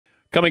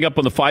Coming up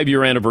on the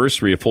 5-year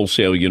anniversary of Full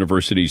Sail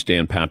University's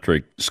Dan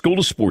Patrick School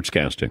of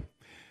Sportscasting.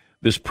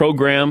 This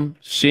program,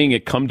 seeing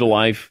it come to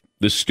life,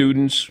 the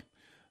students,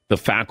 the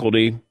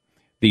faculty,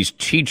 these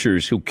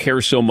teachers who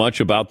care so much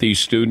about these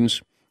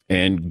students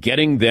and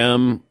getting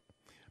them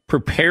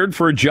prepared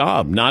for a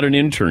job, not an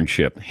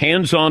internship.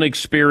 Hands-on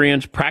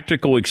experience,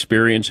 practical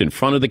experience in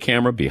front of the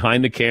camera,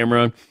 behind the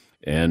camera.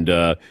 And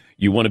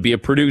you want to be a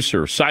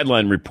producer,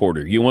 sideline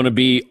reporter. You want to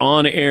be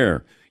on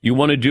air. You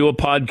want to do a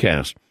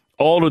podcast.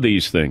 All of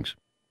these things.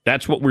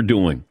 That's what we're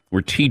doing. We're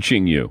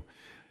teaching you.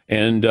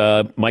 And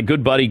my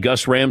good buddy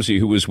Gus Ramsey,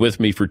 who was with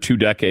me for 2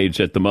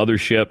 decades at the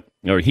mothership,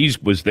 or he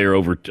was there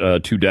over 2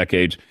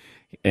 decades,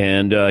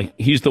 and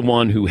he's the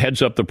one who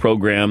heads up the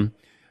program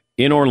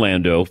in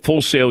Orlando,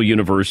 Full Sail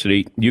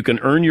University. You can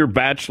earn your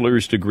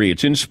bachelor's degree.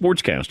 It's in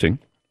sportscasting,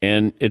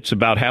 and it's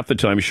about half the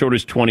time, as short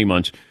as 20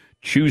 months.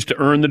 Choose to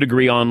earn the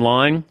degree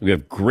online. We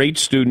have great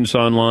students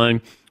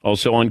online,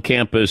 also on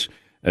campus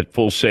at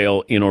Full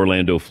Sail in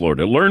Orlando,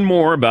 Florida. Learn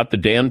more about the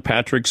Dan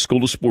Patrick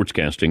School of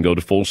Sportscasting. Go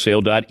to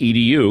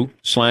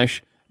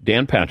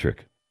fullsail.edu/Dan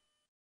Patrick.